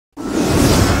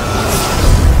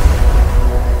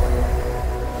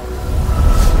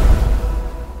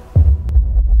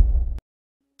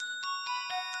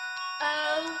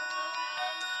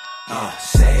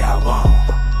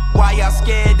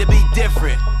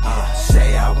different?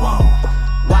 Say I won't.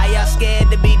 Why y'all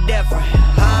scared to be different?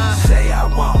 Say I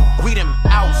won't. We them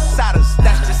outsiders,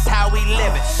 that's just how we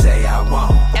live it. Say I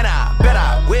won't. And I bet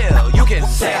I will. You can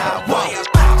say I won't.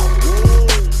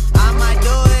 I might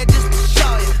do it just to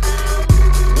show you.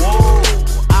 Whoa,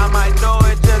 I might do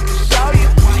it just to show you.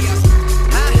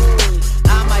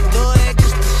 I might do it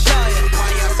just to show you. Why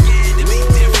y'all scared to be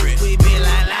different? We be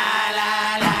like la la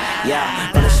la.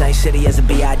 Yeah, from the same city as a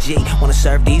B.I.G. Wanna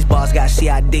serve these bars, got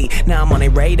C.I.D. Now I'm on their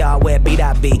radar, where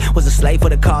B.I.B. Was a slave for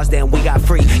the cause, then we got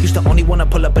free. Used to only wanna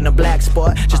pull up in a black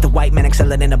sport, just a white man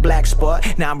excelling in a black sport.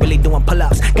 Now I'm really doing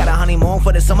pull-ups. Got a honeymoon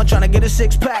for the summer, tryna get a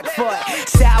six-pack for it.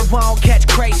 Say I won't catch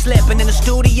Cray slipping in the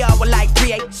studio at like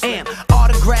 3 a.m.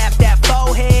 Autograph that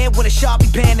forehead with a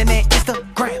Sharpie pen and then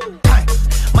Instagram.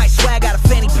 Might swag out a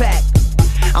fanny pack.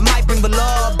 I might bring the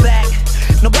law back.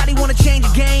 Nobody wanna change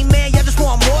the game, man, y'all just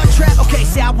want more trap. Okay,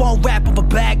 say I won't rap over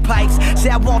bagpipes. Say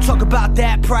I won't talk about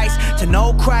that price. To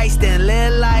know Christ and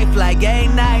live life like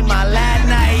ain't night, my last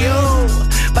night.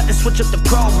 You about to switch up the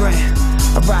program.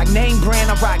 I rock name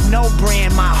brand, I rock no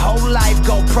brand. My whole life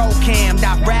go pro-cammed.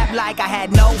 I rap like I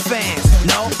had no fans.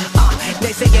 No,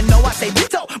 they say you know, I say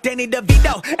veto. They need a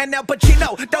veto and El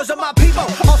Pacino. Those are my people.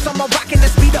 Also, I'm rocking the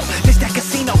speedo. This that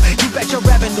casino. You bet your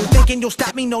revenue. Thinking you'll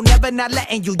stop me, no, never, not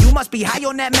letting you. You must be high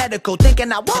on that medical.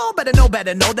 Thinking I won't, better know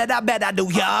that I bet I do,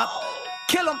 yup.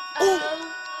 Kill 'em, ooh.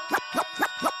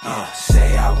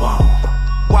 Say I won't.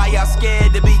 Why y'all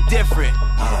scared to be different?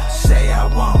 Say I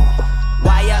won't.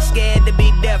 Why y'all scared to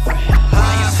be different?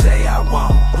 Say I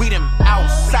won't. We them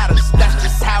outsiders, that's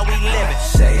just how we live it.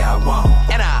 Say I won't.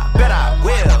 And I bet I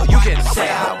will. You can say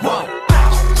I won't.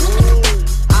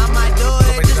 I might do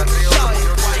it just to show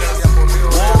you.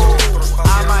 Whoa,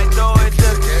 I might do it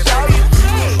just to show you.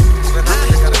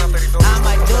 I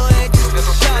might do it just to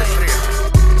show you.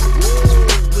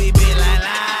 We be like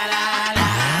la la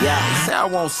la. Yeah. Say I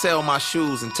won't sell my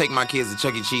shoes and take my kids to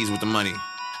Chuck E. Cheese with the money.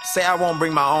 Say I won't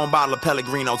bring my own bottle of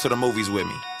Pellegrino to the movies with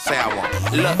me. Say I won't.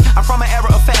 Look, I'm from an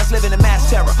era of fast living and mass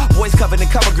terror. Boys covered in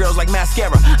cover girls like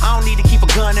mascara. I don't need to keep a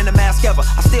gun in a mask ever.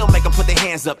 I still make them put their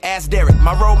hands up. Ask Derek.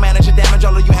 My road manager damage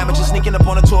all of you amateurs sneaking up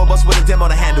on a tour bus with a demo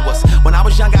to handle us. When I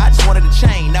was younger, I just wanted a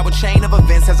chain. Now a chain of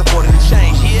events has afforded a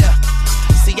change. Yeah.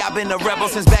 See, I've been a rebel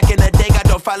since back in the day. I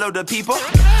don't follow the people.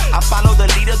 I follow the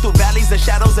leader through valleys, the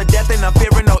shadows of death, and I'm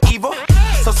fearing no evil.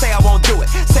 So say I won't do it.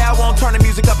 Say I won't turn the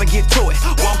music up and get to it.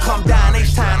 Won't come down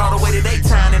H-Town all the way to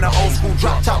Daytime in an old school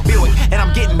drop top Buick. And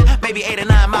I'm getting maybe 8 or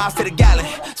 9 miles to the gallon.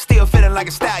 Still feeling like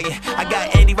a stallion. I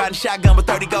got Andy riding shotgun with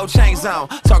 30 gold chains on.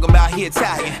 Talking about he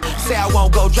Italian. Say I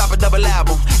won't go drop a double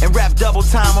album and rap double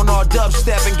time on all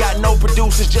dubstep. And got no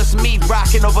producers, just me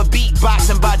rocking over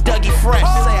beatboxing by Dougie Fresh.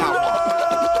 Say I won't.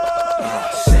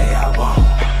 Say I won't.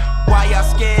 Why y'all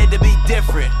scared to be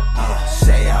different?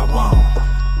 Say I won't.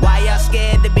 Why y'all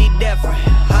scared to be different?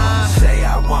 Say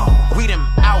I won't. We them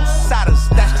outsiders,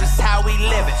 that's just how we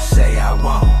live it. Say I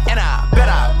won't. And I bet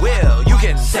I will. You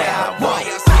can say I won't. Why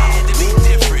y'all scared to be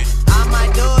different? I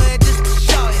might do it just to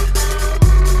show you.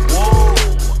 Whoa,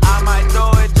 I might do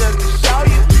it just to show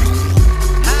you.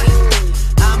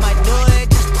 I might do it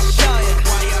just to show you.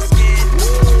 Why y'all scared?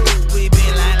 We be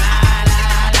like la la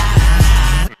la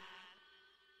la.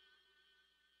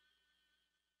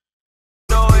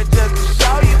 Do it just to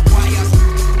show you. Why y'all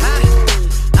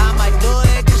I might do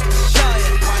it just to show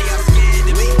you. Why y'all scared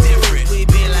to be different? We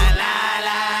be like la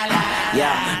la la.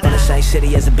 Yeah, from the same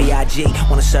city as a B.I.G.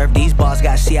 Wanna serve these bars,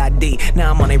 got C.I.D.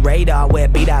 Now I'm on their radar, where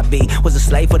B.I.B. Was a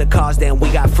slave for the cause, then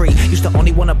we got free. Used to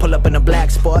only wanna pull up in a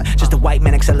black sport, just a white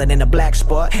man excelling in a black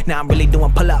sport. Now I'm really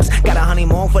doing pull-ups. Got a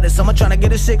honeymoon for the summer, tryna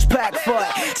get a six-pack for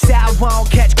it. Say I won't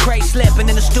catch Cray slipping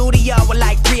in the studio at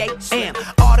like 3 a.m.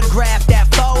 Autograph that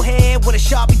forehead with a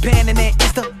Sharpie pen and then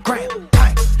Instagram.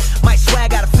 Might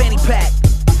swag out a fanny pack.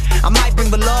 I might bring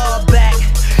the law back.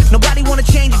 Nobody wanna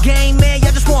change the game, man,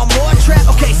 y'all just want more trap.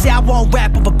 Okay, say I won't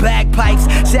rap over bagpipes.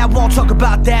 Say I won't talk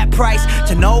about that price.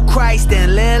 To know Christ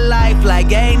and live life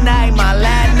like ain't night, my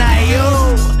last night.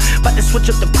 You about to switch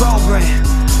up the program.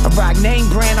 I rock name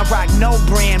brand, I rock no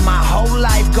brand. My whole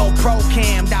life go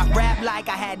pro-cammed. I rap like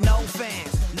I had no fans.